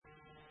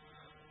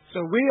So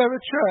we are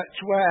a church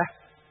where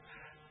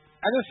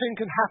anything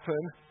can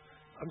happen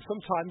and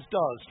sometimes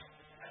does.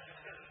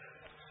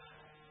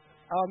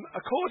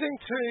 According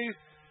to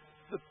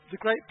the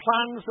great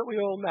plans that we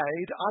all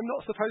made, I'm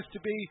not supposed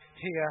to be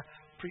here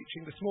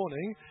preaching this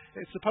morning.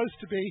 It's supposed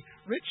to be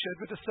Richard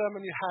with the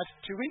sermon you had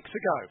 2 weeks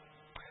ago.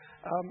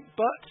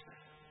 But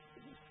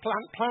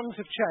plans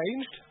have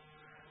changed.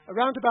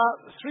 Around about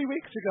 3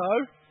 weeks ago,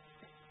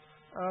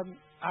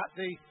 at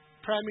the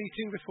prayer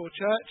meeting before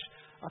church,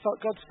 I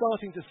felt God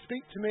starting to speak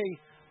to me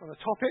on a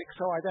topic,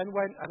 so I then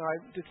went and I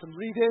did some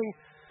reading.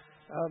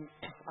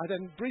 I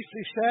then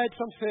briefly shared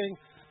something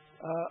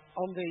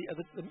on the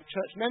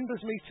church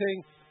members meeting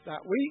that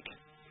week,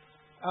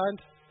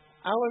 and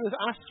Alan has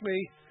asked me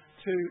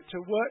to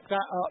work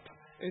that up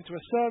into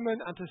a sermon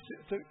and to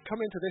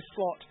come into this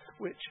slot,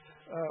 which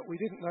we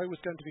didn't know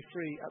was going to be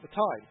free at the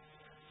time.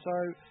 So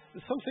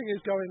there's something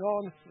is going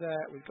on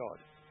there with God.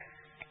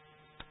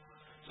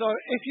 So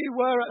if you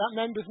were at that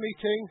members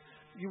meeting,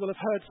 you will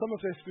have heard some of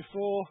this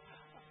before.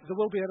 There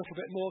will be a little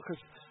bit more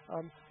because,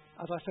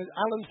 as I said,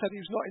 Alan said he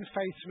was not in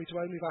faith for me to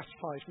only last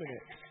 5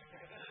 minutes.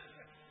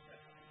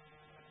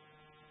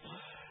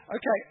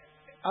 Okay,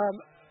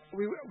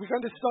 we're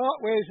going to start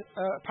with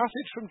a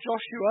passage from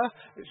Joshua,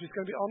 which is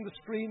going to be on the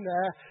screen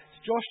there.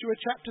 It's Joshua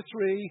chapter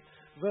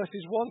 3,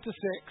 verses 1 to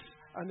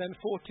 6, and then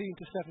 14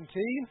 to 17.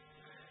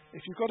 If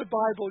you've got a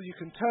Bible, you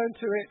can turn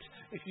to it.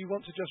 If you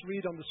want to just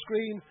read on the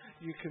screen,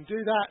 you can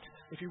do that.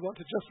 If you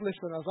want to just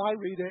listen as I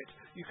read it,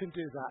 you can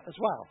do that as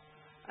well.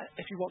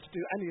 If you want to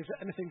do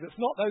anything that's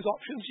not those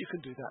options, you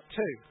can do that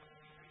too.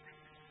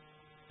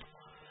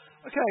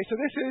 Okay, so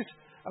this is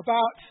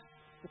about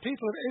the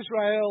people of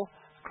Israel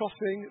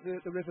crossing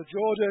the River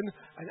Jordan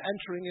and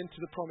entering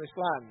into the Promised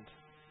Land.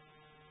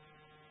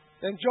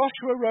 Then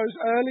Joshua rose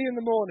early in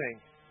the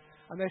morning,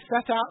 and they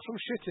set out from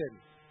Shittim.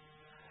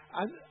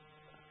 And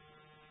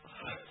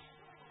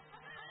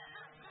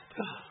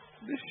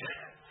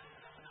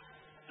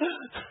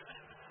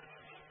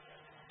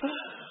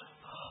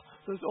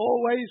there's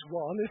always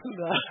one, isn't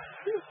there?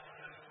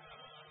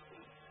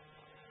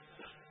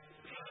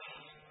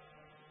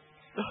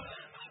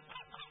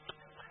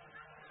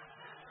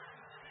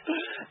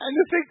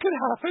 Anything can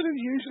happen and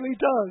usually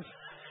does.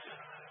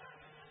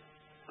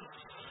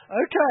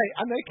 Okay,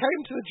 and they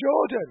came to the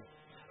Jordan,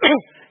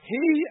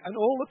 he and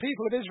all the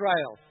people of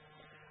Israel,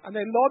 and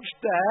they lodged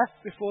there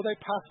before they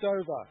passed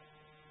over.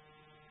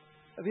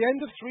 At the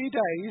end of 3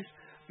 days,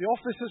 the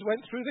officers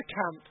went through the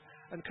camp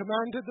and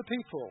commanded the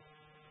people,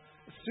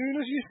 "As soon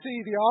as you see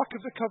the ark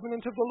of the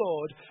covenant of the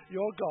Lord,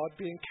 your God,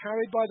 being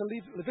carried by the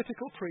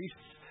Levitical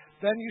priests,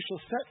 then you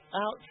shall set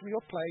out from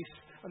your place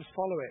and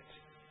follow it.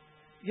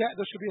 Yet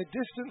there shall be a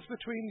distance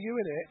between you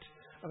and it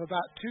of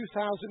about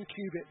 2,000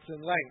 cubits in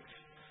length."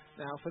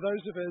 Now, for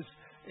those of us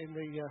in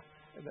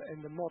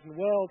the modern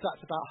world,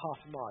 that's about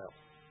half a mile.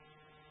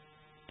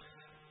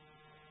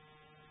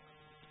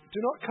 "Do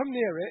not come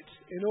near it,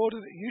 in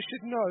order that you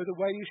should know the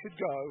way you should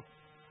go,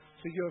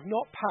 for you have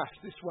not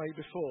passed this way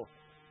before."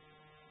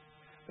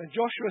 Then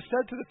Joshua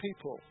said to the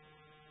people,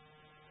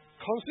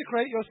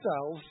 "Consecrate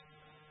yourselves,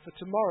 for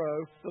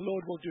tomorrow the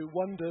Lord will do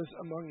wonders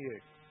among you."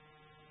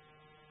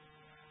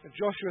 And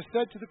Joshua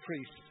said to the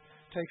priests,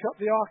 "Take up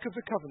the ark of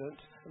the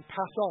covenant and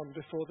pass on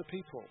before the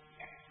people."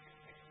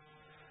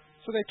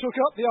 So they took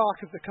up the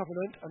ark of the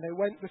covenant and they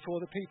went before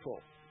the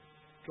people.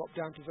 Drop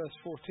down to verse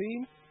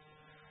 14.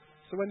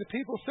 So when the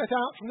people set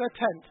out from their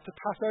tents to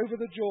pass over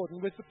the Jordan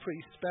with the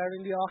priests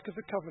bearing the ark of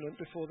the covenant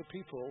before the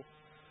people,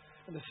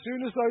 and as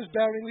soon as those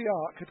bearing the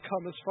ark had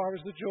come as far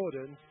as the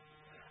Jordan,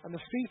 and the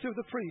feet of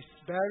the priests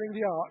bearing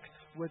the ark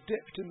were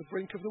dipped in the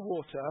brink of the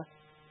water,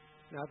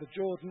 now the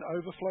Jordan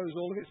overflows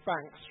all of its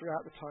banks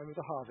throughout the time of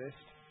the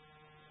harvest,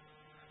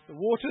 the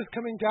waters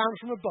coming down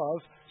from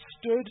above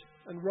stood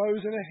and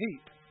rose in a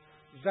heap,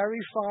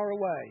 very far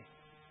away,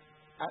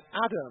 at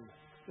Adam,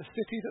 the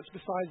city that's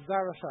beside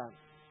Zarephath.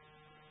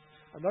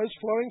 And those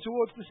flowing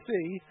towards the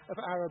sea of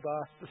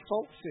Arabah, the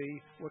salt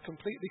sea, were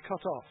completely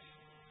cut off.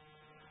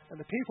 And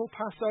the people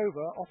passed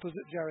over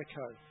opposite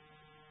Jericho.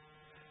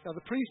 Now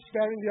the priests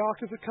bearing the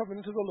ark of the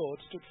covenant of the Lord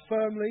stood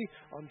firmly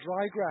on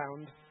dry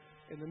ground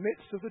in the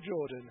midst of the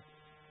Jordan,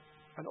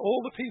 and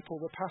all the people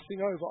were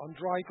passing over on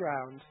dry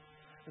ground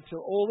until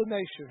all the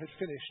nation had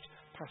finished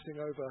passing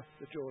over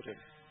the Jordan.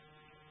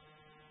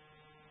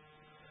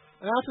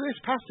 And out of this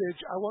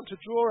passage, I want to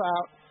draw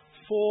out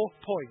 4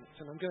 points,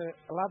 and I'm going to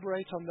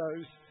elaborate on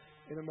those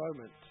in a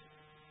moment.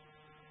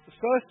 The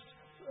first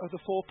of the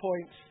 4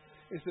 points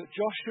is that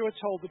Joshua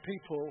told the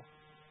people,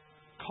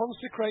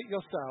 "Consecrate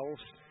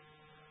yourselves,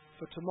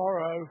 for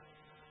tomorrow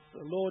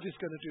the Lord is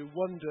going to do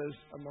wonders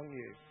among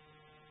you."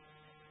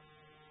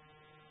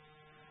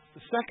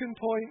 The second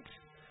point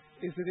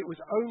is that it was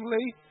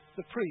only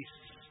the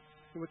priests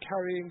who were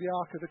carrying the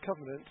Ark of the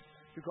Covenant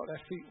who got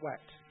their feet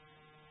wet.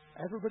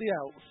 Everybody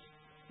else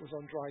was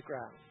on dry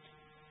ground.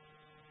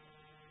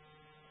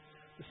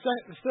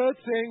 The third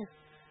thing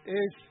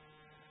is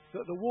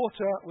that the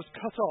water was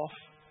cut off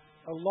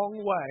a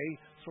long way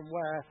from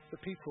where the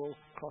people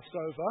crossed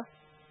over.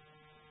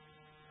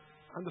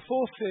 And the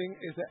fourth thing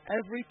is that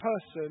every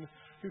person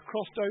who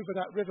crossed over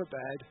that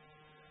riverbed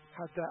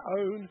had their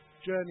own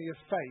journey of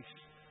faith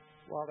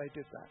while they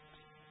did that.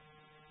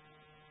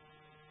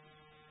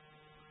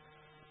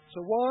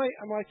 So why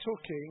am I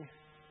talking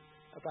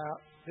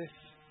about this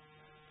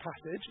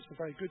passage? It's a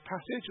very good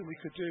passage, and we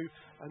could do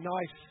a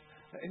nice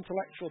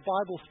intellectual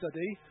Bible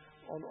study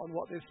on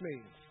what this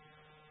means.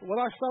 But what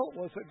I felt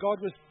was that God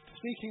was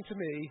speaking to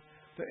me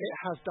that it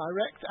has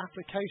direct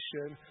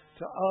application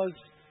to us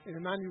in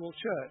Emmanuel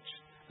Church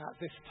at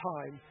this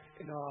time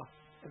in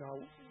our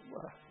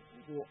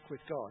walk with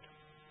God.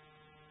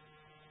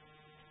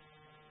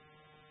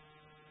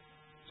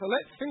 So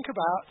let's think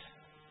about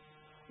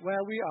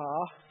where we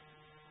are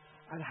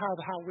and how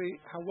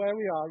where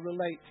we are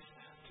relates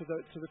to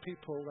the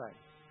people then.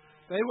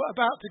 They were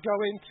about to go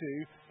into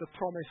the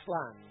promised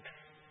land.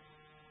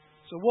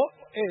 So what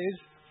is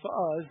for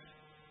us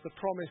the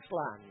promised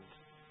land?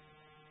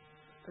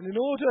 And in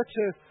order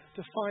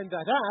to find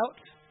that out,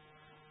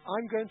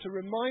 I'm going to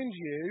remind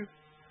you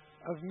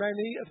of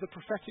many of the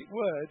prophetic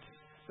words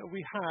that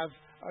we have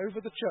over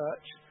the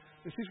church.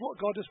 This is what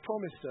God has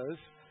promised us,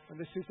 and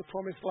this is the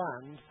promised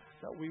land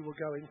that we will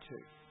go into.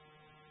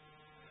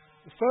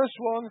 The first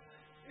one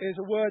is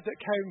a word that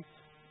came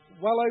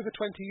well over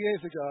 20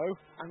 years ago,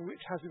 and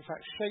which has in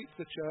fact shaped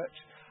the church.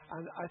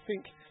 And I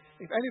think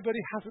if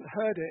anybody hasn't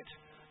heard it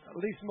at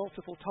least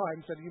multiple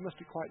times, then you must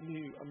be quite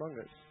new among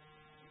us.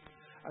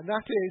 And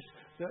that is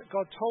that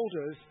God told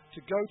us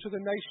to go to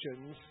the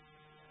nations,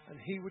 and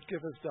he would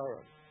give us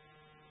Durham.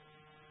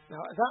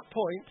 Now, at that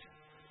point,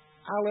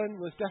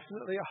 Alan was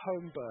definitely a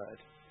home bird.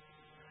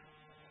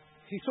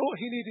 He thought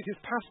he needed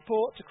his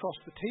passport to cross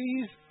the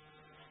T's,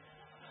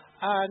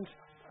 and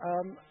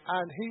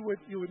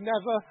you would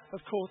never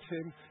have caught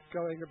him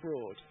going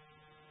abroad,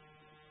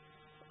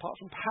 apart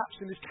from perhaps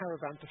in his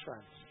caravan to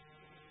France.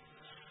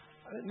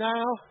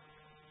 Now,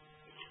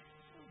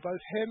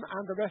 both him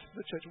and the rest of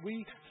the church,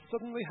 we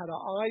suddenly had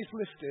our eyes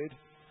lifted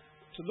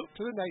to look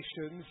to the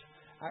nations.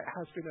 It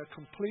has been a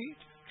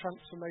complete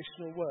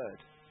transformational word.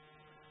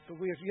 But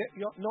we have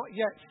not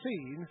yet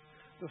seen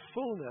the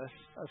fullness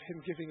of him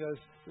giving us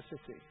the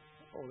city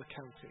or the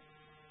county,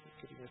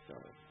 giving us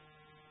Durham.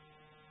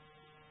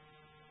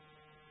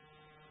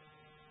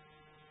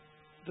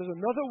 There's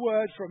another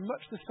word from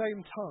much the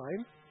same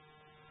time,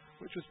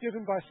 which was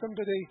given by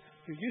somebody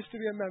who used to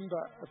be a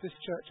member of this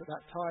church at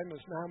that time,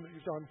 has now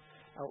moved on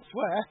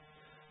elsewhere.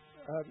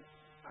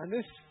 And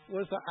this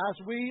was that as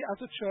we as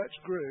a church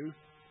grew,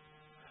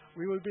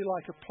 we would be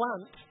like a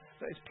plant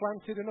that is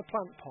planted in a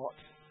plant pot,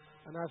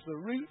 and as the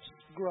roots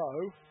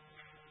grow,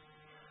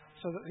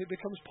 so that it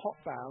becomes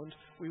pot-bound,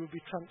 we would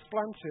be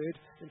transplanted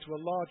into a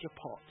larger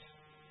pot.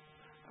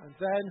 And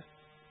then,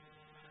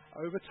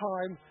 over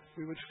time,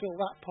 we would fill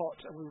that pot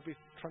and we would be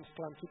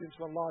transplanted into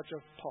a larger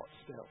pot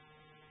still.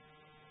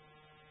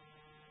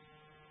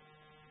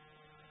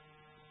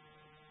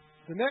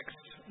 The next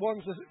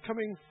ones are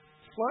coming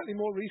slightly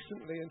more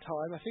recently in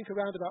time, I think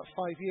around about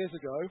 5 years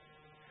ago,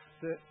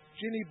 that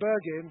Ginny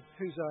Bergin,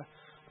 who's a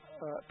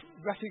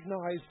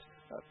recognised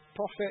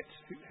prophet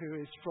who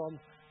is from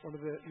one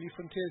of the New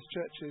Frontiers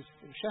churches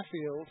in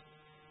Sheffield,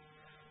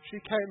 she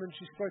came and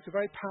she spoke a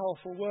very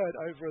powerful word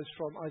over us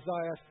from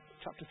Isaiah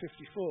chapter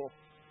 54,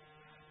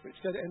 which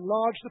said,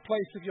 "Enlarge the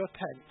place of your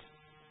tent,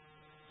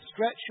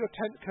 stretch your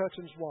tent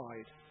curtains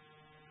wide,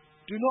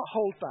 do not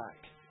hold back,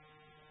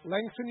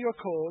 lengthen your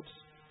cords,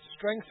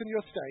 strengthen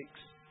your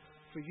stakes,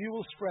 for you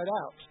will spread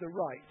out to the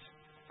right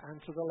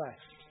and to the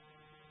left."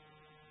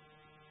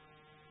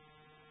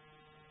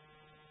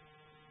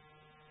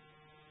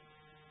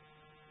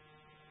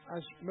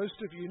 As most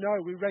of you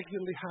know, we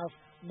regularly have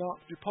Mark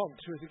Dupont,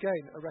 who is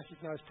again a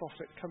recognised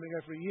prophet, coming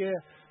every year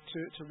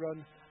to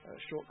run a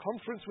short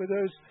conference with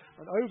us.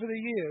 And over the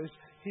years,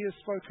 he has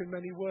spoken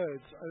many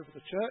words over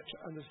the church,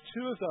 and there's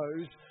two of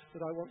those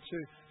that I want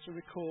to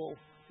recall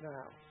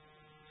now.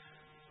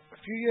 A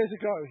few years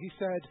ago, he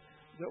said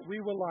that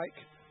we were like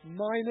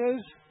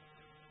miners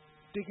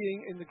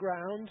digging in the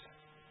ground,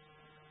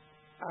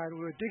 and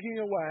we were digging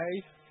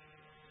away,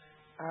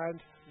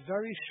 and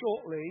very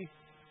shortly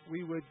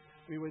we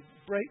would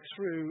break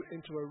through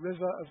into a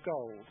river of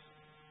gold.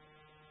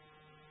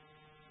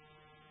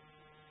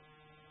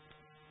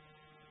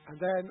 And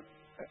then,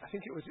 I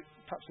think it was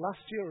perhaps last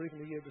year or even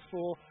the year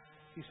before,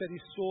 he said he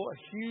saw a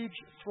huge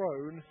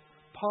throne,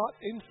 part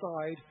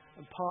inside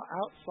and part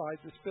outside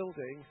this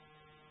building,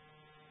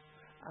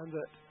 and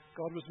that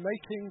God was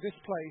making this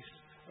place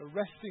a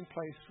resting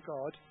place for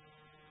God.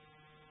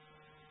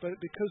 But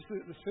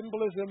because the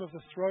symbolism of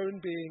the throne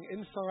being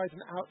inside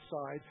and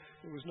outside,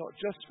 it was not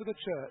just for the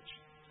church,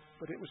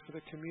 but it was for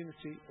the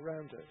community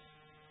around us.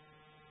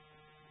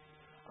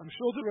 I'm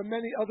sure there are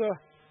many other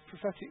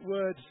prophetic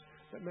words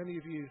that many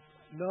of you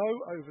know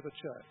over the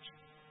church.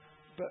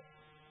 But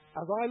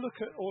as I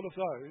look at all of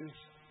those,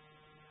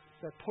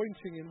 they're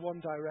pointing in one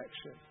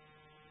direction.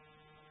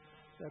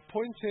 They're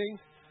pointing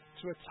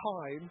to a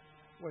time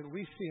when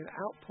we see an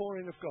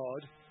outpouring of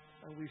God,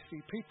 and we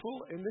see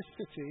people in this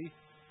city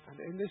and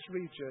in this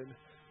region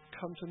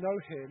come to know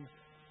him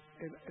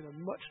in a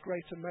much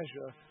greater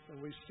measure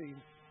than we've seen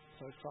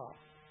so far.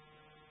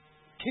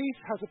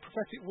 Keith has a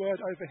prophetic word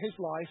over his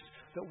life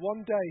that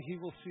one day he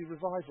will see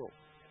revival.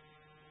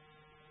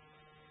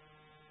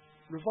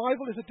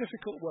 Revival is a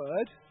difficult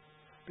word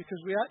because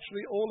we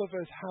actually, all of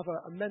us, have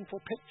a mental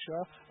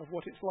picture of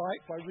what it's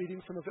like by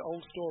reading some of the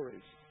old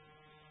stories.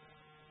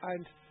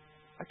 And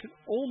I can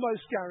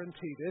almost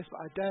guarantee this,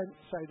 but I daren't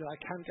say that I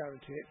can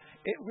guarantee it.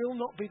 It will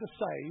not be the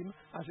same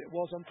as it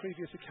was on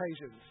previous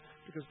occasions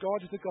because God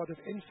is a God of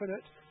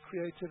infinite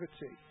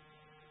creativity.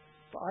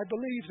 But I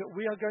believe that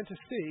we are going to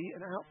see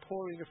an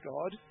outpouring of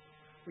God.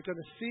 We're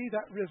going to see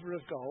that river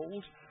of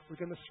gold.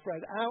 We're going to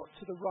spread out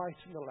to the right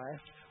and the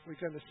left.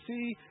 We're going to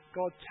see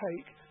God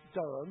take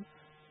Durham.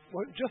 It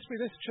won't just be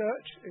this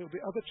church, it will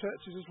be other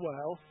churches as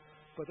well,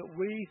 but that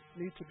we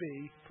need to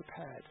be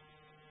prepared.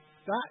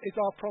 That is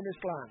our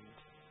promised land.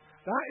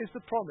 That is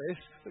the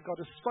promise that God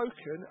has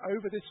spoken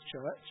over this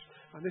church,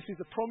 and this is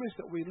the promise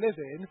that we live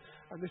in,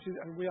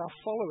 and we are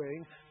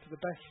following to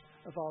the best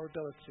of our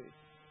ability.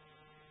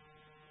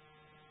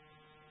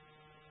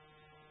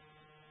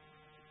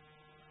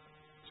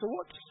 So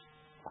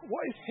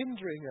what is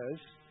hindering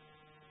us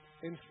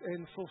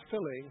in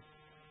fulfilling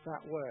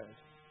that word?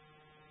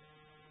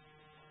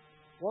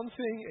 One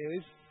thing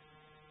is,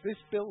 this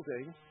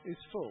building is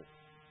full.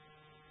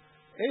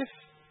 If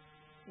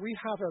we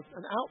have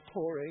an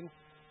outpouring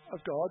of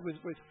God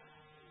with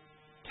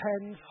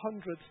tens,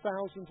 hundreds,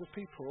 thousands of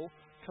people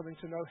coming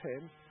to know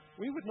Him,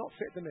 we would not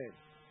fit them in.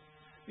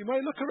 You may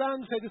look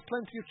around and say, there's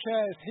plenty of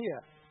chairs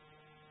here.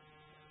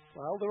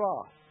 Well, there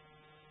are.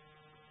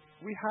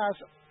 We have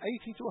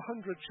 80 to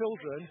 100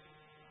 children,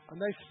 and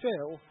they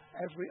fill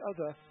every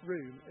other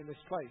room in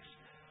this place.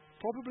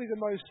 Probably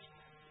the most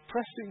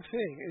pressing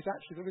thing is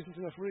actually there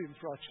isn't enough room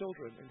for our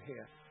children in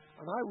here.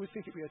 And I would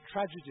think it would be a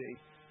tragedy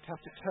to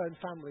have to turn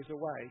families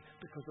away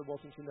because there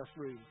wasn't enough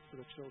room for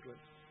the children.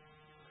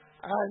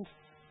 And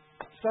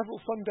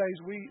several Sundays,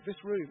 this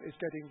room is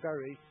getting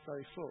very,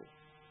 very full.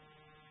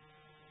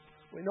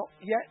 We're not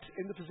yet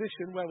in the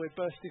position where we're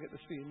bursting at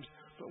the seams,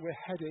 but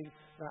we're heading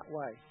that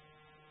way.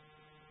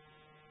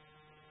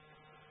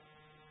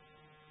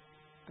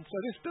 And so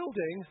this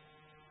building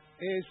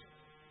is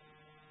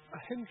a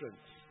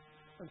hindrance.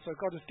 And so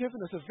God has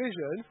given us a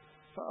vision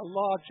for a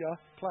larger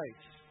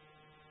place.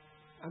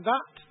 And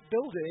that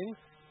building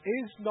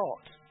is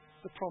not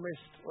the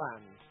promised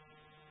land.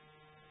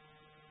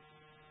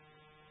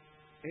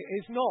 It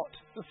is not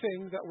the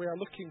thing that we are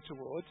looking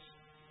towards.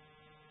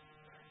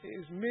 It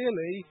is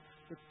merely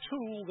the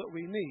tool that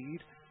we need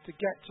to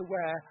get to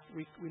where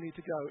we need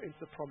to go into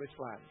the promised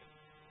land.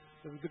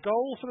 The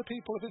goal for the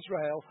people of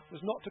Israel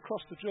was not to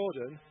cross the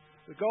Jordan.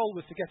 The goal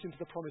was to get into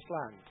the promised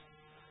land.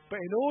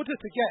 But in order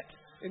to get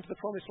into the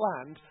promised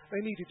land, they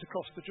needed to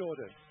cross the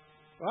Jordan.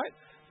 Right?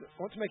 I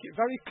want to make it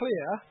very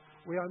clear,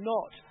 we are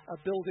not a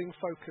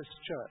building-focused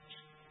church.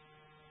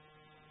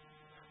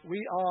 We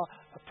are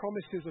a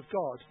promises of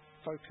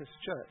God-focused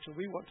church, and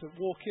we want to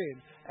walk in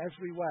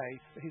every way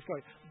that He's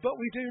going. But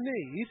we do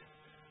need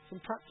some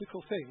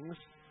practical things,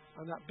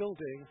 and that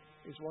building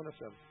is one of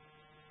them.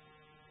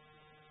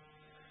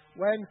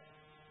 When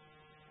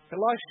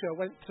Elisha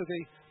went to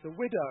the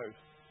widow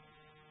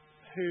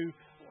who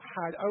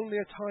had only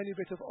a tiny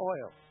bit of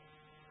oil,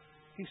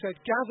 he said,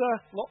 gather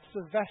lots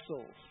of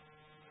vessels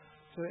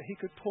so that he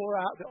could pour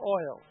out the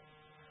oil.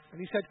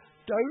 And he said,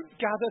 don't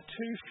gather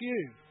too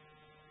few,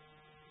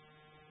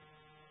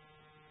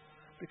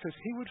 because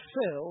he would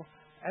fill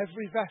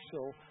every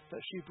vessel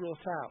that she brought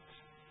out.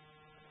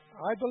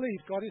 I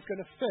believe God is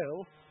going to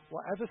fill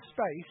whatever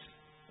space,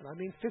 and I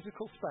mean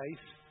physical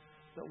space,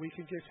 that we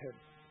can give Him.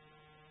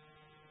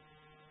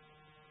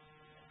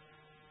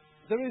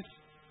 There is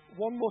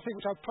one more thing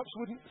which I perhaps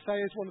wouldn't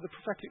say is one of the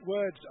prophetic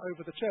words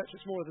over the church.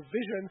 It's more of the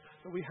vision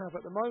that we have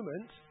at the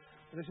moment.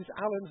 And this is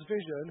Alan's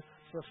vision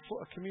for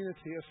a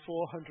community of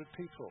 400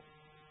 people.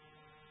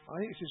 I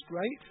think this is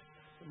great.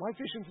 My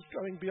vision is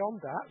going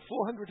beyond that.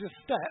 400 is a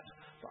step,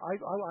 but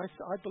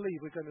I believe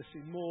we're going to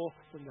see more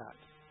than that.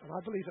 And I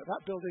believe that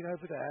building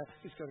over there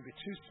is going to be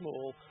too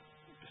small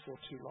before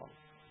too long.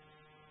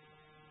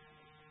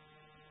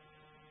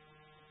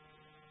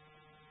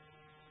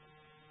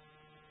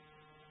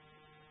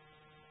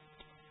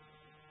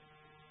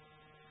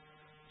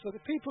 So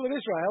the people of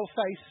Israel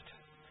faced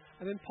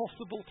an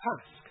impossible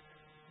task.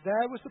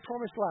 There was the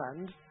promised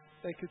land,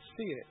 they could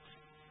see it.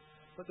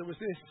 But there was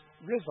this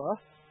river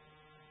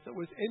that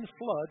was in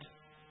flood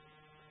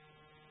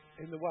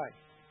in the way.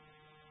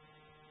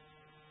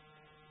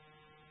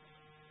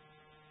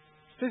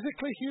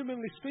 Physically,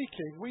 humanly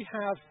speaking, we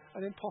have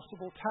an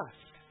impossible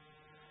task.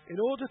 In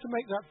order to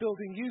make that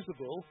building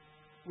usable,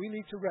 we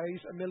need to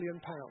raise £1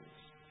 million.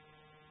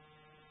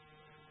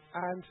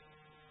 And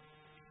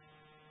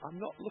I'm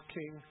not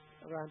looking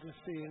around and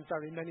seeing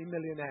very many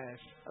millionaires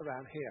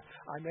around here.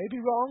 I may be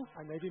wrong,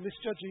 I may be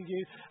misjudging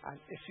you, and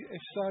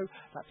if so,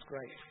 that's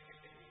great.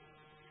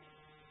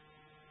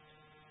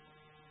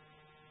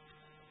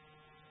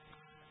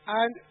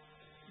 And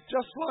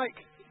just like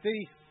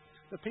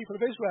the the people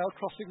of Israel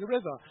crossing the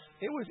river.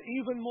 It was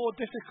even more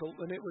difficult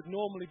than it would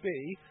normally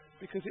be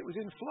because it was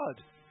in flood.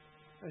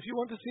 If you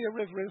want to see a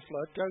river in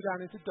flood, go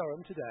down into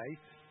Durham today.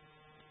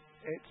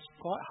 It's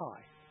quite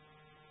high.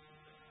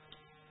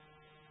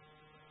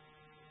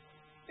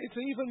 It's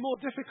even more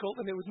difficult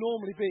than it would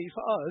normally be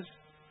for us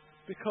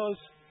because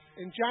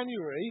in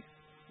January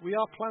we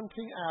are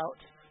planting out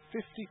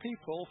 50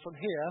 people from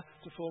here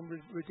to form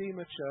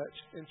Redeemer Church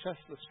in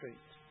Chester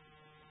Street.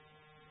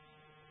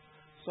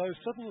 So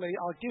suddenly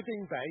our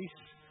giving base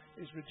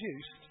is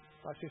reduced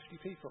by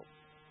 50 people.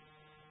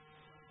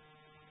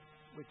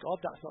 With God,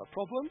 that's not a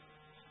problem,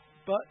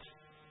 but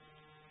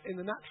in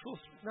the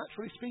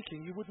naturally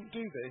speaking, you wouldn't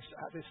do this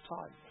at this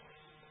time.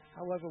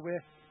 However,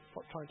 we're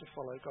trying to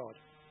follow God.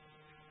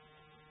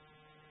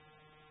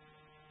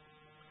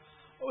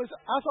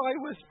 As I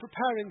was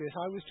preparing this,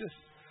 I was just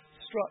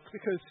struck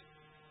because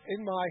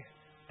in my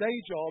day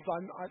job,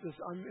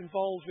 I'm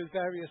involved with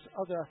various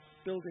other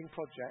building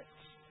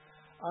projects,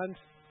 and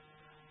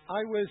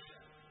I was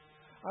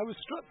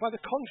struck by the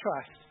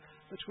contrast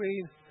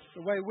between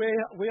the way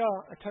we are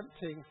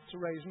attempting to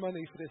raise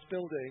money for this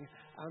building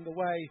and the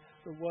way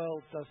the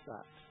world does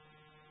that.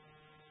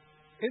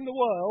 In the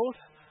world,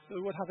 we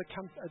would have a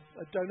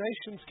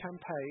donations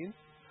campaign,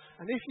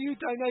 and if you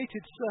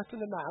donated a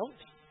certain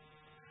amount,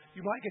 you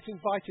might get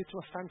invited to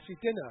a fancy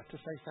dinner to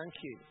say thank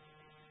you.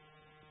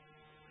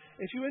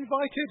 If you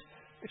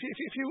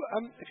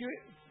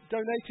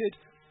donated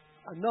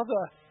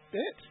another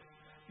bit,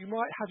 you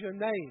might have your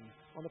name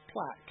on a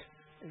plaque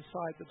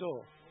inside the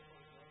door.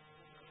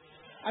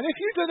 And if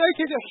you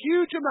donated a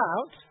huge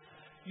amount,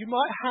 you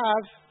might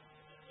have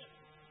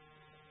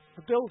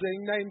a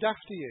building named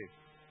after you.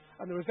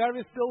 And there are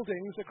various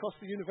buildings across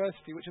the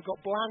university which have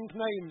got bland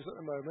names at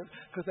the moment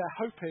because they're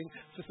hoping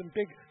for some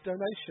big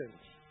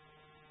donations.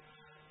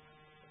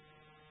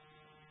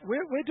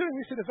 We're doing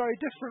this in a very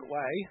different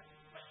way,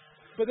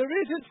 but there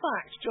is in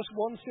fact just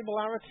one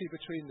similarity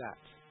between that.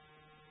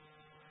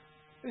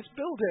 This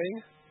building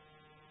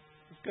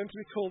is going to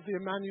be called the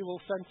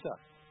Emmanuel Centre.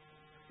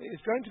 It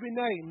is going to be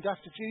named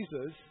after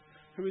Jesus,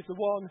 who is the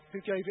one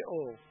who gave it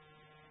all.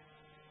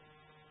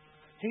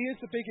 He is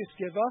the biggest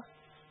giver.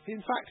 In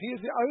fact, he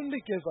is the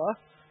only giver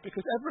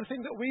because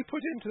everything that we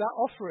put into that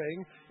offering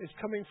is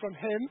coming from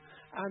him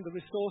and the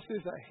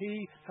resources that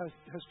he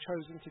has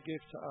chosen to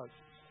give to us.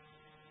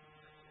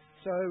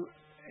 So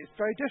it's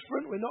very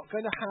different. We're not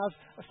going to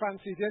have a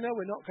fancy dinner.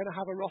 We're not going to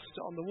have a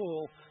roster on the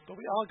wall, but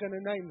we are going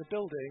to name the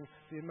building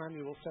the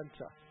Emmanuel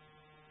Centre.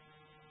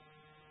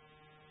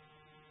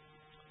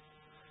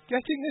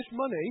 Getting this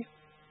money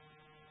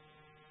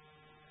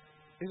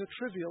is a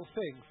trivial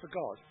thing for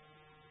God.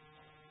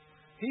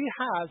 He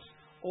has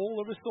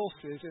all the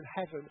resources in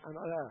heaven and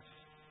on earth.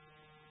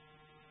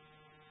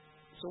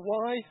 So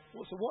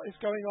what is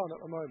going on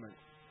at the moment?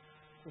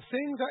 The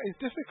thing that is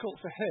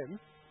difficult for him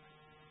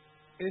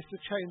is to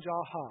change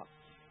our hearts,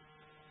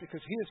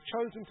 because he has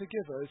chosen to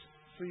give us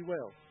free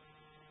will.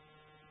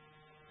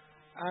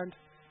 And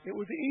it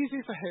would be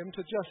easy for him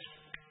to just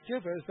give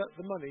us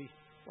the money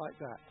like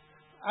that.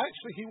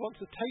 Actually, he wants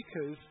to take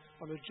us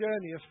on a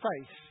journey of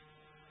faith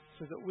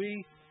so that we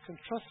can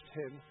trust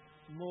him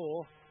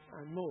more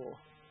and more.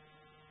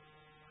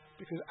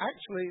 Because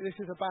actually this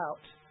is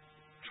about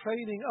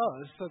training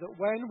us so that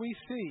when we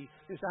see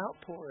this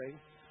outpouring,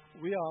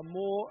 we are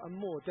more and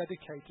more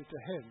dedicated to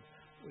him,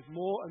 with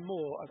more and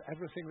more of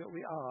everything that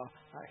we are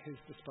at his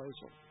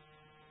disposal.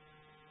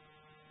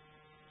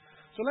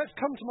 So let's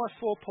come to my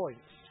 4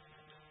 points.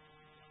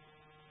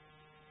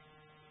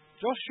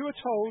 Joshua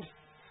told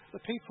the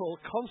people,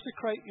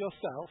 consecrate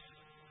yourself,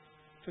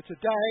 for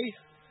today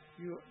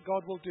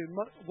God will do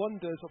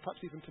wonders, or perhaps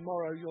even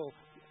tomorrow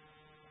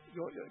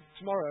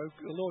tomorrow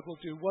the Lord will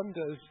do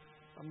wonders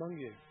among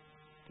you.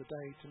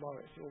 Today, tomorrow,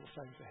 it's all the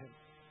same for him.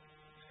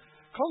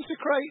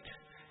 Consecrate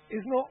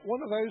is not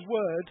one of those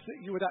words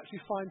that you would actually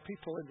find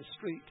people in the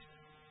street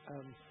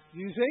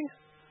using.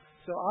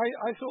 So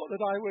I thought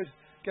that I would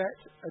get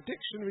a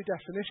dictionary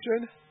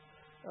definition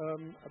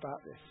about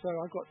this. So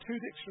I've got 2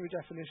 dictionary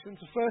definitions.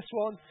 The first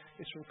one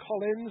is from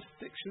Collins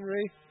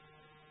Dictionary.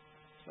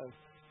 So,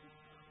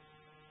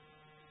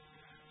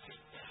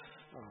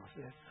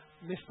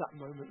 missed that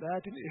moment there,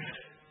 didn't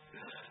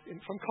you?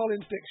 From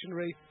Collins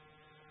Dictionary,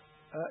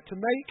 to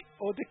make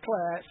or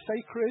declare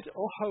sacred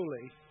or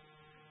holy,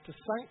 to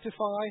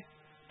sanctify,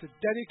 to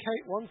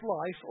dedicate one's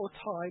life or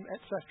time,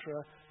 etc.,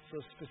 for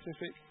a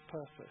specific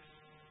purpose.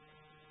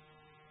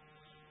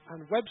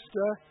 And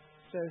Webster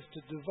says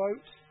to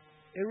devote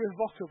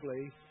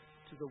irrevocably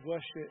to the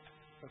worship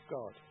of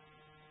God.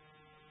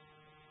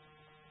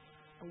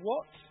 And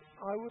what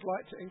I would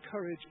like to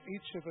encourage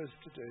each of us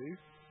to do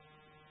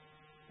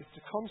is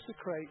to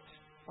consecrate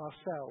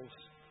ourselves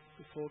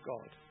before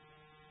God.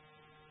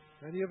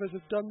 Many of us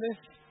have done this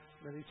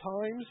many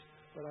times,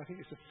 but I think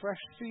it's a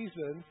fresh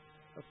season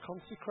of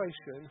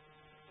consecration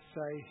to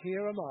say,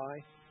 here am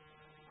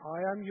I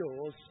am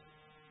yours,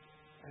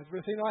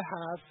 everything I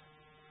have,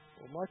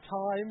 all my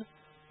time,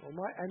 all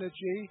my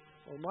energy,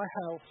 all my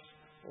health,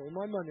 all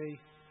my money,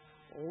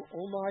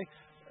 all my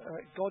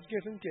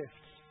God-given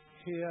gifts,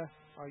 here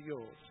are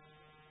yours.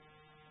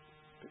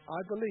 But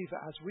I believe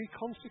that as we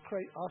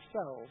consecrate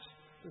ourselves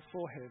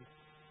before him,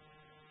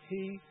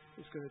 he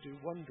is going to do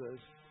wonders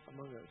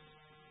among us.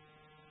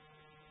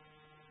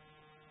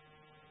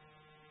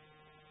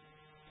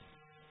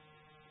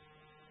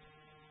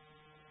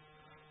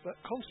 But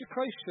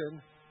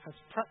consecration has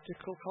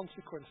practical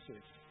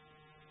consequences.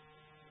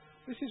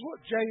 This is what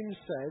James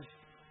says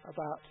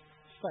about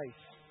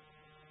faith.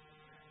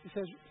 He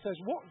says,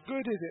 what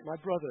good is it, my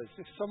brothers,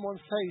 if someone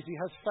says he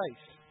has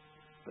faith,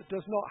 but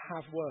does not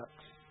have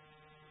works?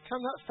 Can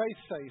that faith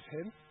save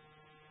him?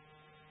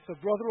 If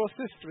a brother or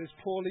sister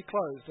is poorly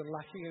clothed and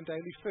lacking in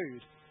daily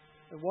food,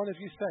 and one of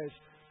you says,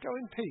 go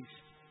in peace,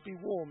 be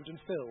warmed and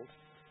filled,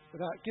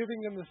 without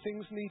giving them the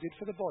things needed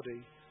for the body,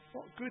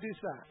 what good is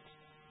that?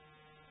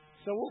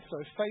 So also,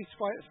 faith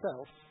by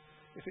itself,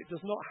 if it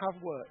does not have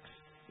works,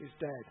 is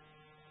dead.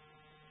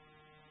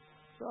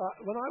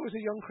 When I was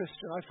a young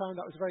Christian, I found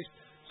that was a very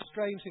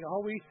strange thing.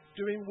 Are we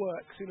doing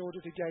works in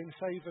order to gain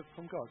favour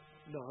from God?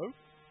 No.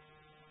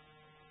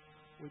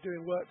 We're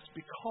doing works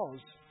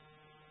because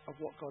of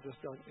what God has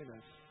done in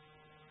us.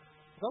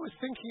 As I was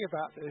thinking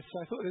about this,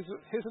 I thought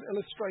here's an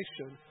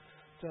illustration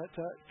to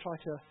try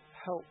to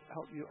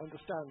help you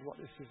understand what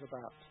this is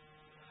about.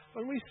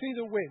 When we see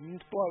the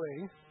wind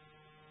blowing,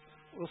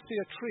 we'll see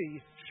a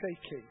tree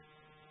shaking.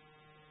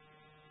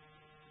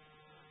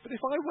 But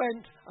if I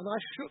went and I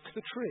shook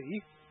the tree,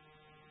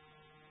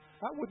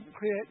 that wouldn't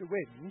create the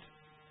wind.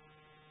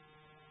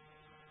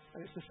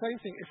 And it's the same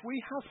thing. If we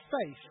have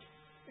faith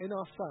in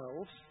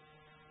ourselves,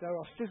 there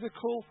are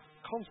physical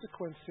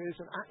consequences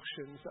and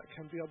actions that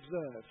can be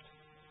observed.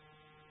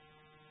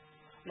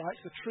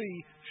 Like the tree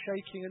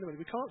shaking in the wind.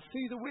 We can't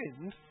see the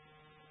wind.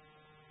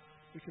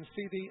 We can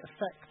see the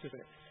effect of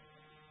it.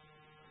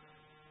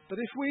 But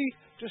if we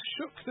just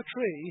shook the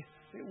tree,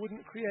 it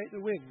wouldn't create the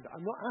wind.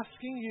 I'm not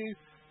asking you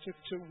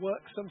to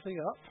work something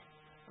up.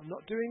 I'm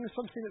not doing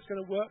something that's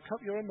going to work up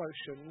your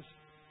emotions.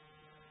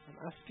 I'm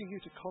asking you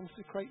to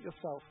consecrate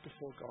yourself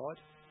before God.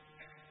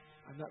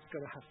 And that's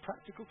going to have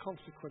practical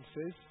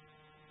consequences.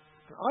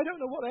 And I don't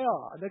know what they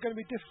are, and they're going to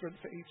be different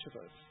for each of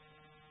us.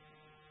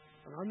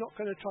 And I'm not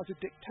going to try to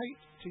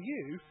dictate to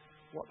you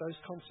what those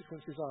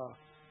consequences are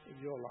in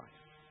your life.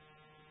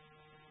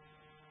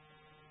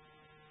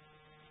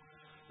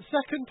 The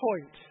second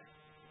point,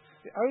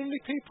 the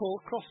only people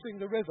crossing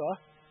the river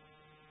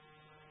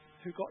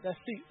who got their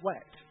feet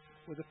wet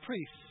were the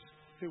priests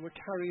who were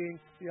carrying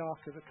the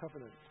Ark of the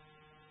Covenant.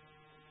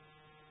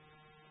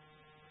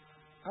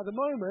 At the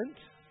moment,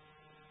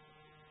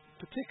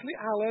 particularly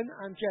Alan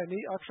and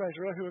Jenny, our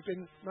treasurer, who have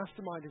been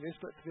masterminding this,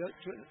 but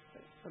to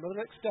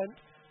another extent,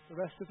 the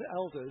rest of the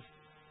elders,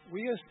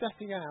 we are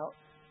stepping out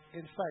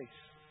in faith.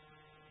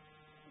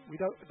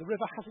 The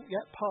river hasn't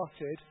yet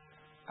parted,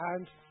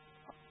 and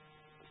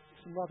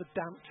some rather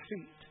damp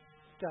feet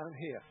down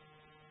here.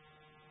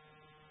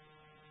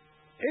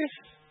 If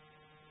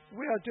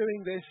we are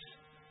doing this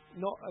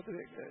not at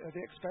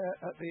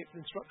the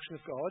instruction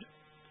of God,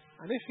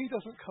 and if he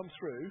doesn't come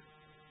through,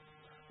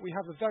 we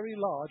have a very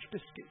large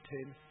biscuit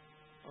tin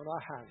on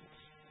our hands.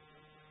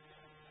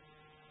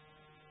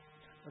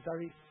 A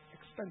very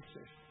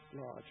expensive,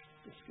 large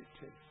biscuit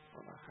tin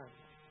on our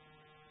hands.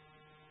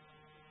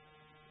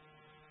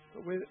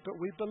 But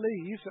we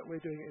believe that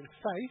we're doing it in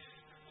faith,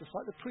 just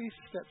like the priest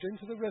stepped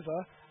into the river,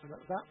 and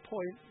at that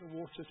point the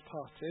waters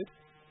parted.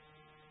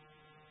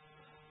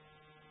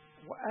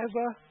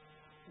 Whatever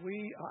we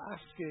are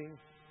asking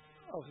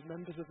of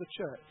members of the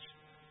church,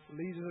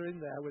 leaders are in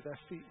there with their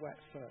feet wet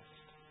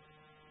first.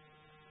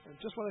 And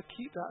just want to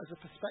keep that as a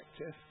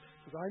perspective,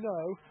 because I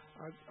know,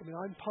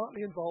 I'm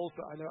partly involved,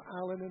 but I know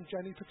Alan and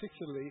Jenny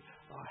particularly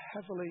are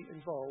heavily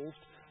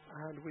involved,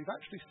 and we've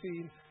actually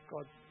seen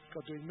God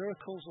doing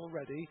miracles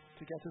already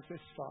to get us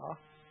this far,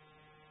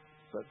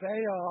 but they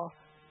are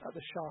at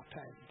the sharp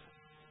end,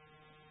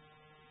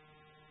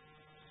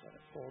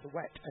 or the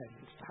wet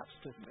end, perhaps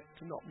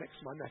to not mix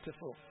my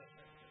metaphor.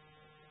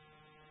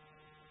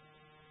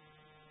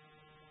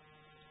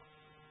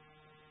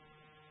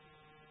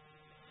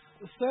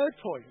 The third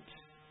point,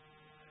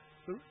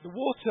 the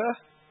water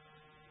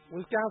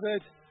was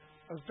gathered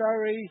a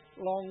very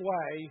long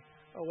way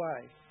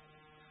away.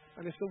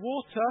 And if the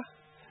water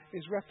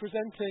is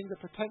representing the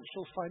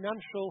potential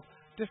financial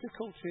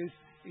difficulties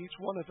each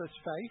one of us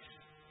face,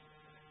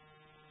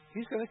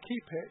 he's going to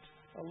keep it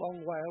a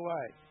long way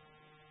away.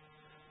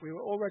 We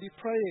were already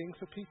praying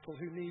for people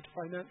who need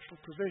financial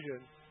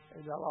provision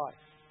in their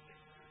life.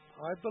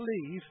 I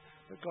believe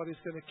that God is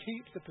going to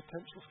keep the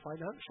potential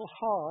financial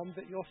harm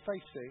that you're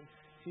facing.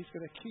 He's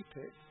going to keep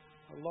it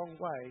a long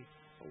way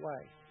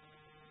away.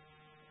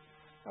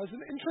 There's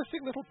an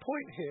interesting little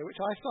point here,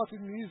 which I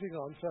started musing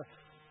on for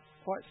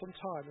quite some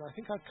time, and I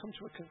think I've come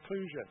to a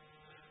conclusion.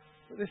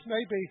 But this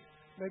may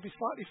be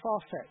slightly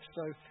far-fetched,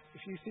 so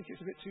if you think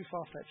it's a bit too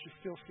far-fetched, you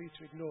feel free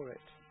to ignore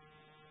it.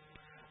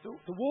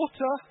 The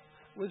water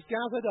was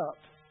gathered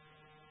up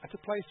at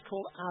a place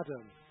called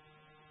Adam,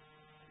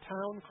 a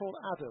town called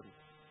Adam.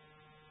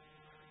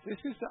 This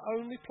is the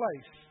only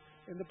place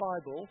in the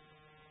Bible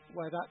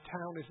where that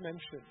town is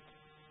mentioned.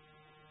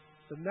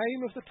 The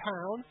name of the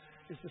town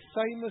is the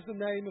same as the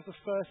name of the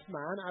first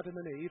man, Adam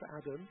and Eve,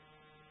 Adam.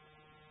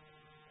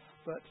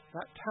 But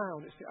that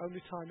town is the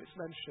only time it's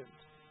mentioned.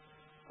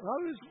 And I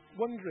was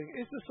wondering,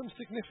 is there some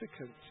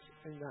significance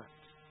in that?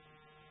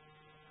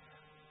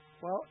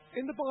 Well,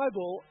 in the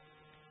Bible,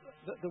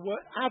 the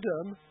word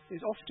Adam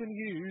is often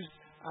used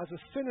as a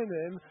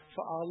synonym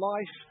for our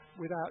life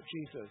without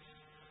Jesus.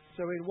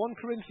 So in 1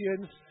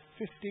 Corinthians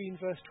 15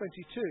 verse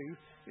 22,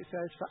 it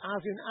says, "For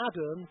as in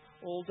Adam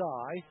all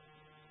die,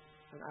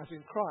 and as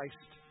in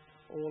Christ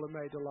all are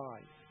made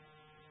alive."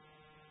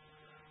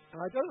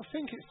 And I don't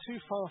think it's too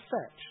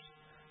far-fetched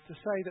to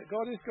say that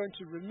God is going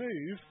to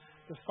remove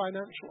the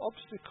financial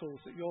obstacles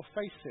that you're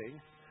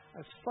facing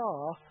as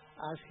far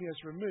as He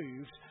has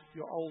removed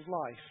your old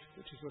life,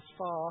 which is as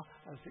far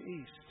as the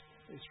east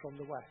is from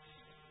the west.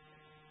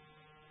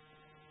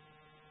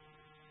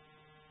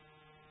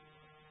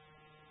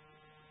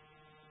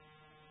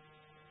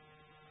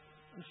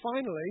 And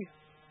finally,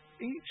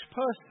 each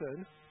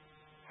person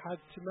had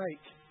to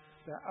make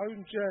their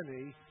own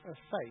journey of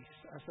faith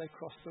as they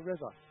crossed the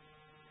river.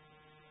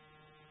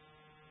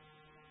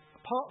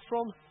 Apart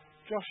from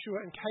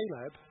Joshua and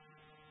Caleb,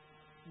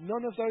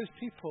 none of those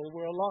people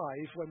were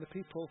alive when the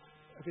people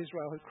of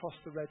Israel had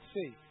crossed the Red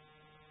Sea,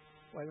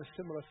 when a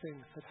similar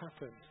thing had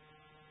happened.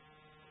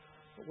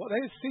 But what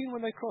they had seen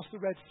when they crossed the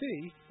Red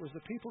Sea was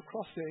the people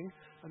crossing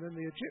and then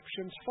the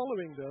Egyptians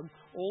following them,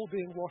 all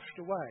being washed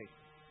away.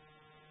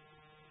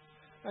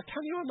 Now,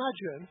 can you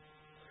imagine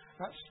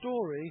that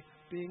story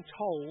being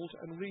told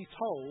and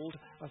retold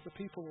as the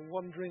people were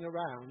wandering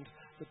around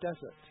the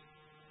desert?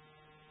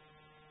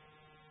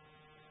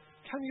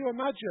 Can you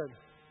imagine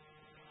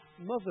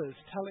mothers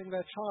telling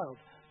their child,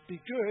 "Be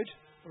good,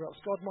 or else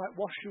God might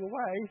wash you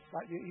away,"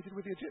 like He did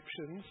with the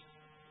Egyptians?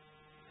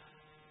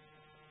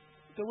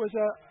 There was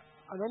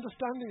an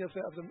understanding of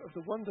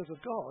the wonders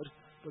of God,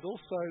 but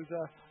also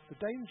the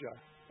danger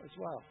as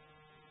well.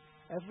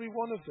 Every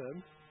one of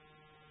them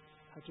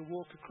had to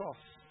walk across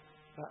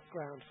that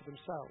ground for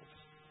themselves.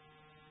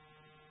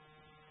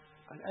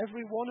 And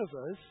every one of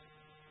us,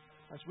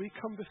 as we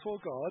come before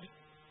God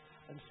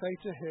and say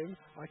to Him,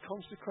 "I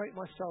consecrate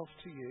myself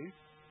to you,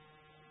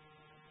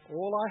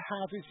 all I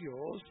have is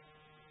yours,"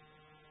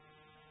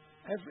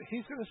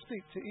 He's going to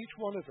speak to each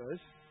one of us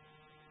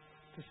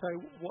to say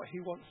what He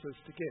wants us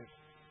to give.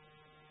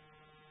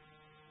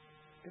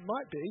 It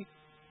might be,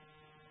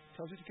 He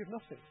tells you to give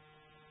nothing.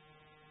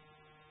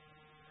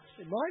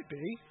 It might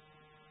be,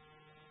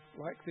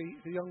 like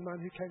the young man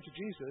who came to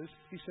Jesus,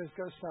 He says,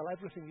 "Go sell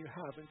everything you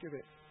have and give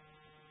it."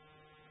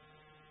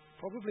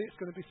 Probably it's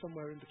going to be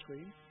somewhere in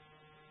between.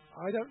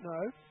 I don't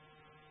know,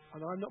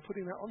 and I'm not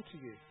putting that onto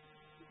you.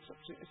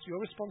 It's your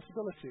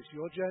responsibility. It's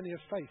your journey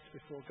of faith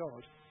before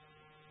God.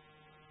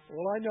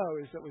 All I know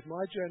is that with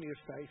my journey of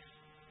faith,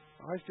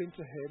 I've been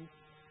to Him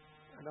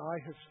and I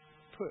have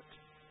put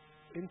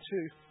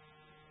into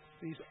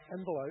these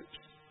envelopes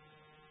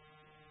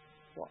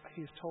what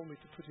He's told me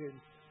to put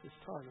in this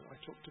time. And I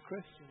talked to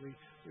Chris and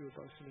we were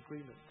both in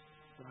agreement.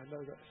 And I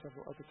know that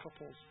several other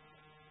couples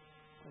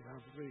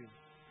around the room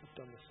have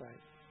done the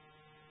same.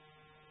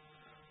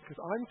 Because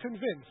I'm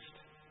convinced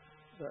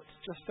that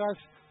just as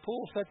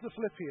Paul said to the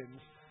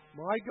Philippians,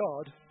 "My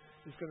God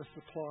is going to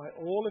supply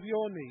all of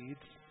your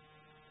needs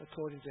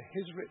according to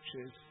His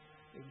riches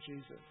in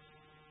Jesus."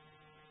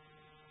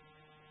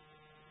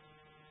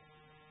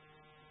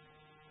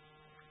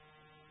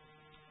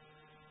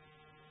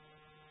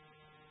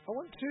 I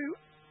want to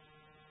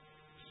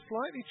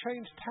slightly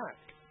change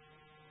tack,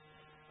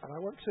 and I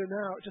want to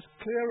now just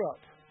clear up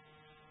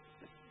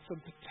some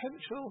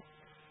potential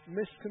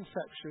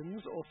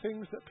misconceptions or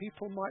things that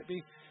people might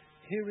be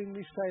hearing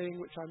me saying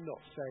which I'm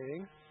not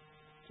saying,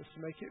 just to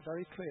make it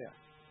very clear.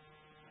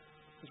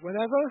 Because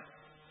whenever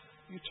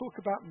you talk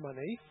about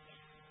money,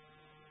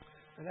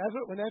 and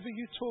whenever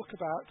you talk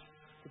about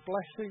the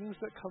blessings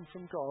that come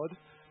from God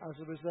as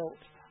a result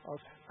of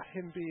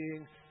Him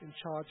being in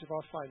charge of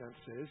our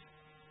finances,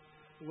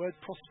 the word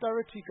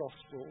prosperity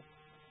gospel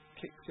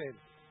kicks in.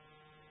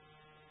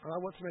 And I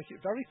want to make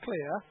it very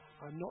clear,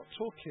 I'm not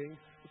talking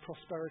the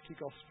prosperity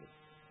gospel.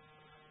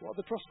 What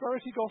the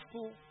prosperity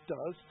gospel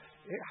does,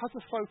 it has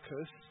a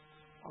focus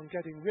on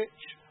getting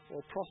rich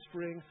or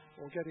prospering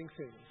or getting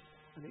things.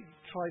 And it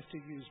tries to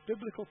use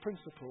biblical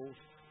principles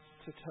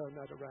to turn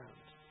that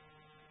around.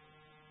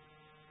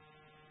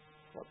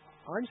 What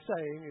I'm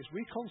saying is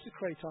we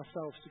consecrate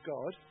ourselves to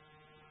God,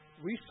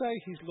 we say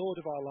He's Lord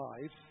of our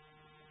lives,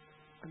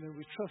 and then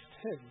we trust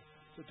Him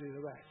to do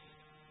the rest.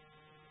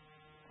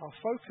 Our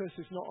focus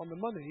is not on the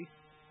money,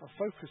 our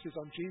focus is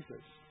on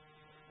Jesus.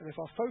 And if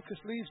our focus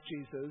leaves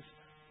Jesus,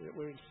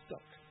 we're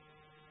stuck.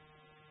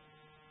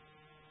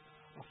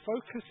 Our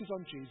focus is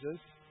on Jesus.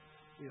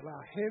 We allow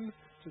Him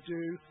to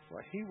do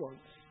what He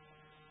wants.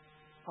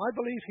 I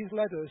believe He's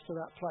led us to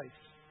that place.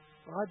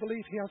 And I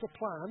believe He has a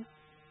plan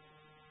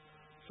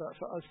for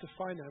us to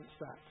finance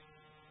that.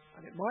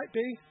 And it might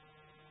be,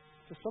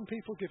 for some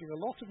people, giving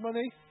a lot of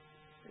money.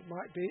 It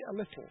might be a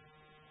little.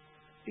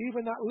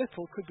 Even that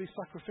little could be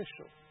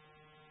sacrificial.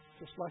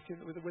 just like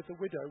with the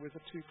widow with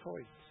the 2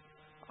 coins.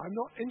 I'm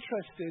not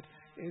interested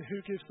in who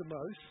gives the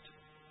most.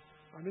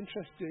 I'm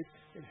interested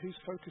in who's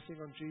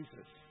focusing on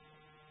Jesus.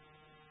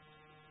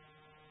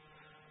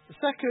 The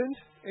second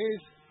is,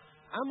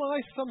 am I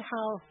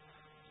somehow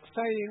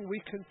saying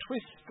we can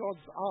twist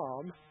God's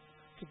arm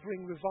to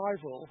bring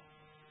revival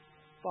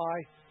by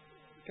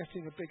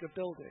getting a bigger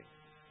building?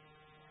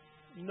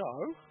 No,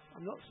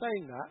 I'm not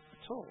saying that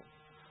at all.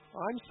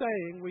 I'm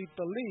saying we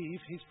believe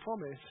He's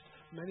promised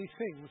many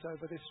things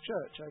over this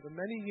church over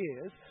many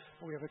years,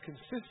 and we have a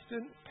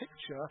consistent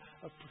picture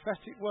of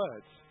prophetic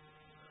words.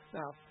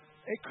 Now,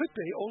 it could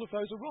be all of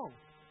those are wrong.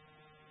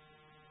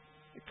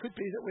 It could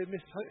be that we're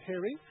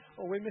mishearing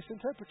or we're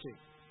misinterpreting.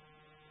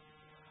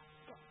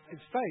 But in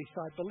faith,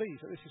 I believe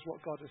that this is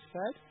what God has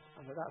said,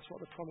 and that that's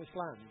what the promised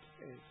land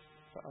is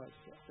for us,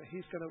 that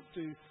He's going to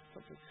do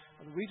something.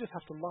 And we just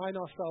have to line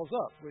ourselves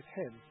up with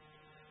Him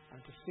and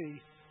to see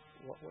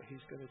what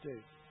He's going to do.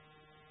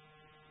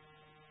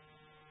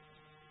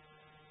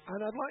 And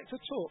I'd like to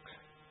talk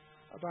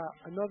about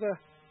another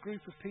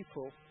group of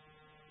people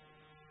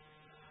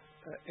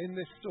in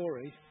this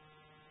story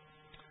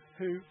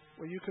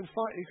you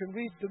can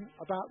read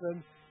about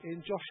them in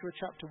Joshua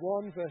chapter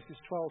 1 verses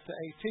 12 to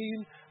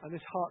 18, and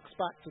this harks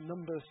back to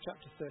Numbers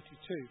chapter 32.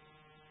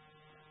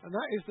 And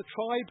that is the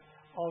tribe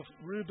of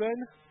Reuben,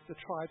 the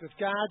tribe of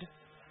Gad,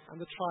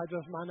 and the tribe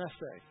of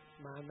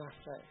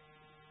Manasseh.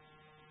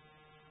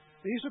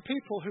 These were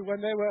people who, when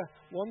they were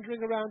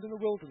wandering around in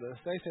the wilderness,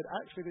 they said,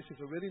 actually, this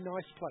is a really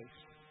nice place.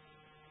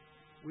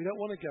 We don't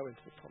want to go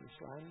into the promised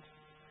land.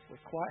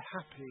 We're quite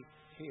happy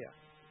here.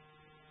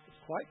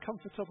 It's quite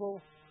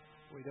comfortable.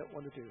 We don't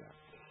want to do that.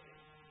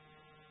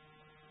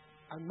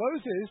 And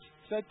Moses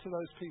said to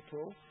those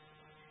people,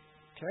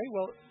 okay,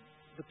 well,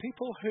 the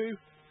people who,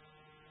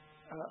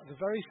 at the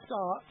very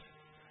start,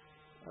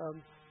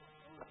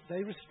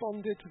 they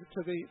responded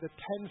to the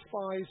 10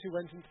 spies who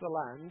went into the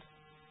land.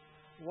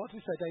 What did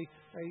he say?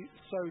 They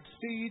sowed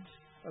seeds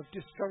of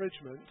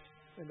discouragement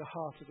in the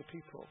heart of the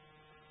people.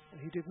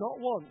 And he did not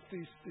want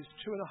these 2.5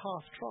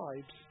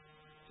 tribes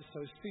to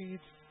sow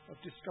seeds of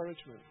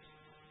discouragement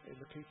in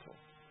the people.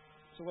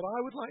 So what I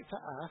would like to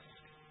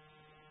ask,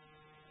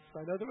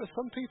 I know there were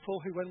some people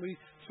who, when we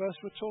first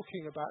were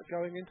talking about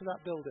going into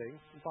that building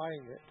and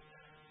buying it,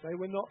 they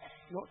were not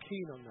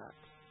keen on that.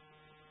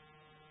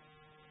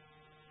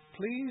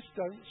 Please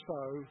don't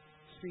sow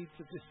seeds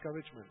of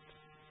discouragement.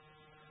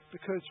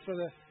 Because for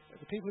the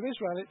people of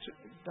Israel,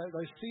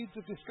 those seeds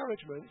of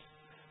discouragement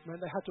meant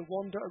they had to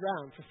wander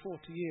around for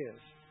 40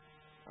 years.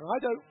 And I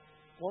don't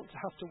want to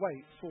have to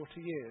wait 40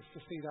 years to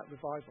see that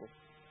revival.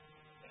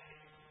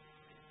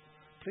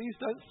 Please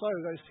don't sow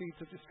those seeds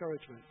of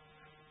discouragement,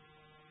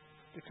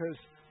 because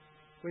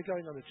we're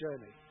going on a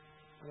journey.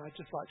 And I'd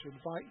just like to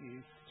invite you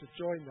to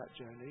join that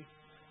journey.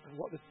 And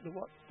what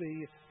the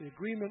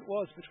agreement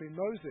was between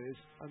Moses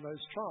and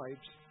those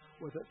tribes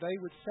was that they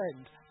would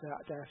send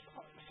their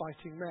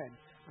fighting men,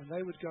 and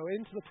they would go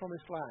into the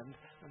promised land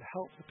and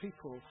help the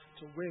people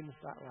to win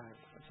that land.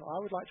 And so I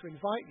would like to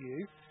invite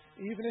you,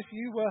 even if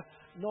you were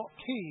not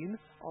keen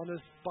on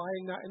us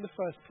buying that in the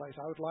first place,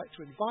 I would like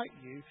to invite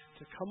you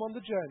to come on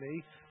the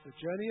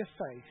journey of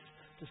faith,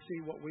 to see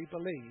what we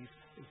believe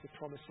is the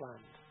promised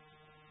land.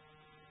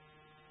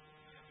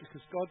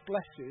 Because God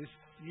blesses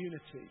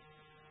unity.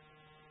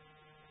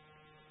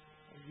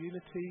 And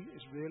unity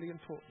is really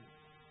important.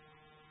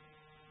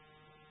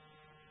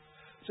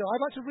 So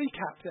I'd like to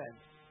recap then.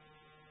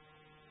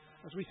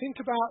 As we think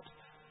about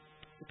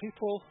the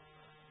people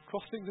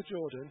crossing the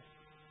Jordan,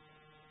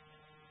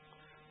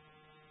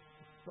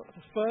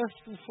 the first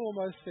and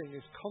foremost thing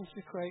is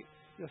consecrate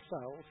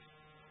yourselves,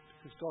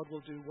 because God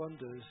will do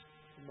wonders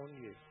among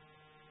you.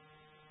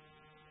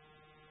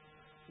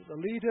 The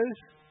leaders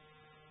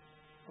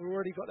have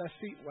already got their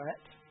feet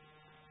wet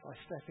by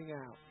stepping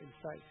out in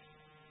faith.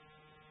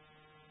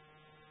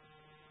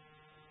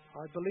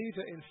 I believe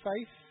that in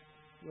faith,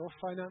 your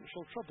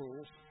financial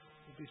troubles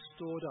will be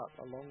stored up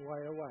a long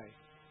way away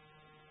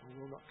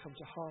and will not come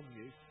to harm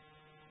you.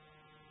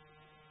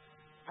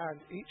 And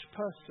each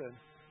person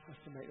has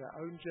to make their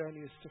own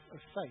journey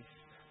of faith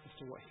as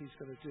to what he's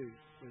going to do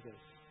with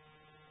us.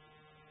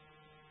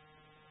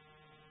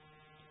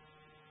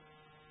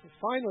 And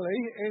finally,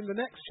 in the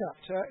next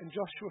chapter, in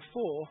Joshua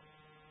 4,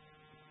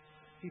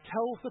 he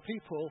tells the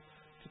people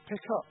to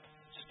pick up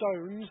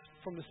stones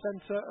from the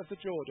center of the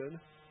Jordan,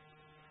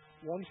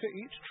 one for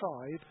each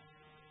tribe,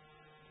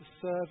 to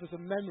serve as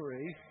a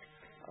memory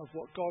of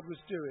what God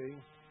was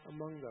doing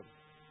among them.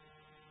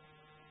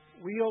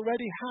 We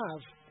already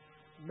have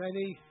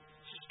many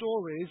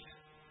stories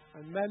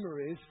and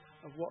memories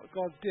of what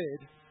God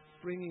did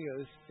bringing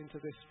us into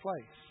this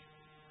place.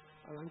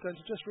 And I'm going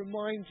to just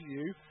remind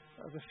you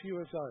of a few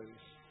of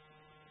those.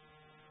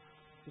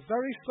 The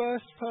very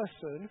first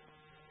person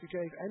who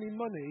gave any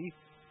money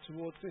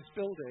towards this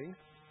building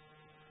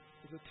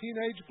was a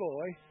teenage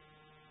boy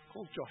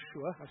called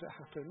Joshua, as it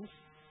happens,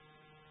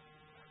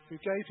 who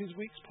gave his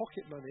week's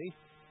pocket money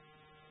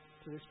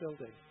to this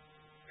building.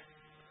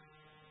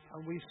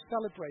 And we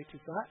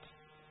celebrated that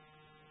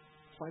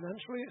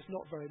Financially, it's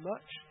not very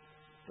much,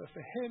 but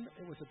for him,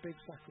 it was a big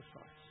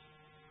sacrifice.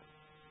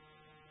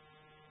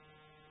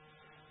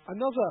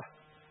 Another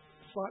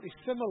slightly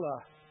similar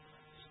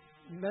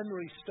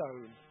memory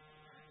stone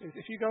is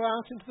if you go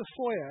out into the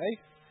foyer,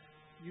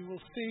 you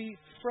will see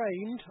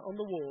framed on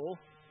the wall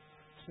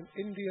some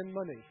Indian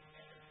money.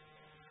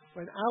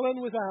 When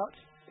Alan was out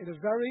in a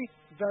very,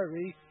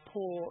 very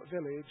poor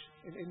village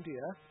in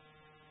India,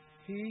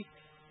 he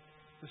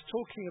was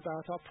talking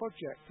about our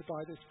project to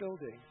buy this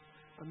building.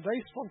 And they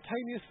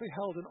spontaneously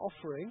held an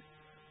offering.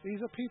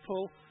 These are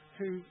people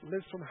who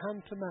live from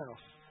hand to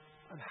mouth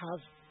and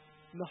have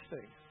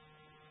nothing.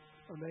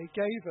 And they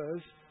gave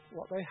us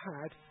what they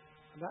had,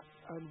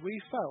 and we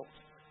felt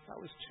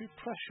that was too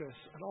precious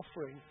an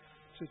offering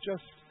to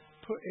just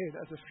put in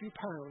as a few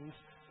pounds,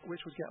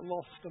 which would get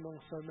lost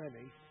among so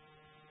many.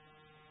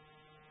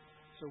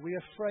 So we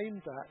have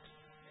framed that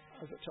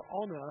as to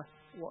honour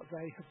what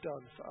they have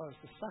done for us,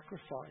 the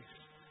sacrifice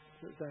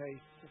that they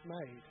have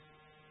made.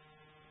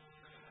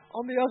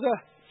 On the other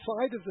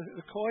side of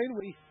the coin,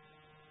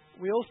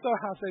 we also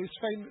have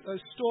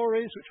those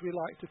stories which we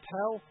like to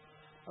tell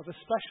of a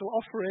special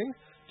offering,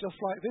 just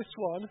like this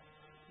one,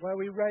 where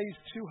we raised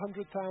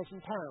 £200,000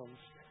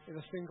 in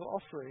a single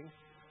offering,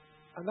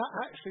 and that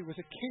actually was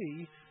a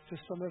key to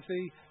some of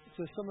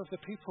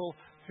the people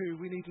who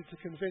we needed to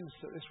convince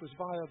that this was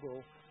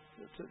viable,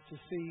 to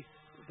see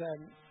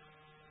them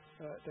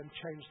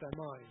change their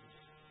minds.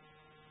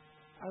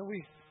 And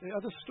the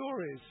other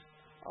stories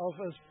of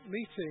us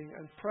meeting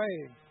and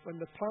praying when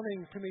the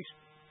planning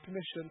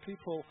permission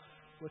people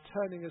were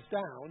turning us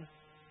down,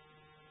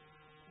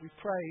 we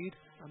prayed,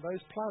 and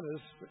those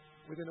planners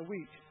within a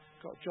week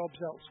got jobs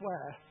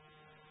elsewhere,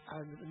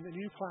 and the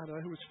new planner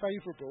who was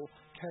favourable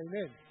came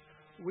in.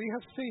 We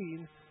have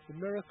seen the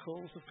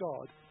miracles of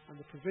God and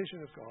the provision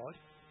of God.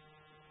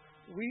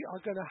 We are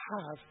going to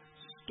have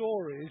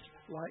stories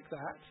like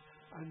that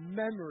and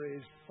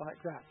memories like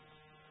that.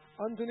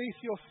 Underneath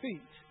your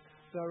feet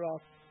there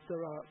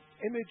are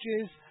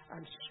images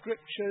and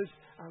scriptures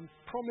and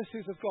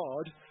promises of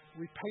God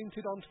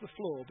repainted onto the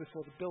floor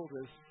before the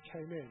builders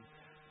came in.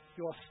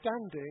 You are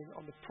standing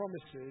on the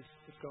promises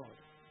of God.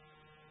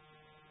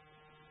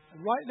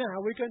 And right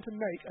now we're going to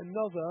make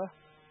another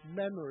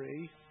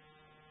memory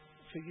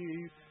for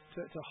you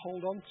to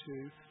hold on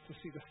to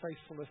see the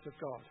faithfulness of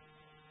God.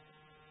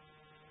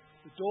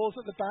 The doors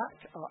at the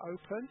back are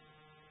open.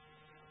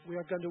 We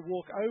are going to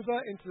walk over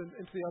into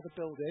the other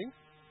building.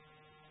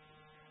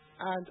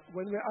 And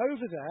when we're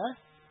over there,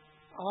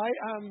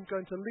 I am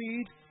going to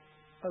lead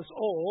us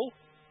all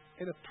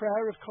in a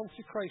prayer of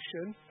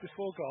consecration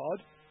before God.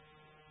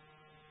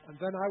 And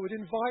then I would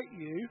invite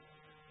you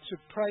to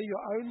pray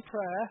your own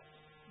prayer,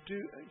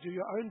 do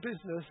your own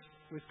business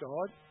with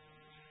God.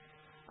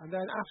 And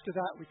then after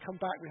that, we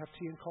come back, we have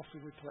tea and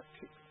coffee, we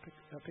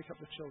pick up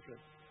the children.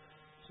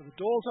 So the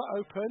doors are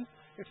open.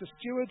 If the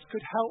stewards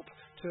could help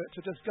to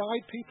just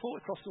guide people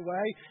across the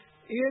way.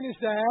 Ian is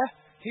there.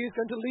 He is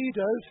going to lead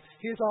us.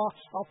 He is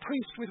our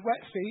priest with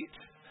wet feet,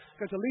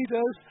 going to lead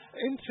us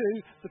into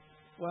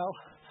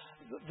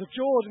the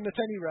Jordan at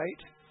any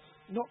rate,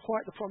 not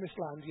quite the promised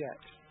land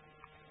yet.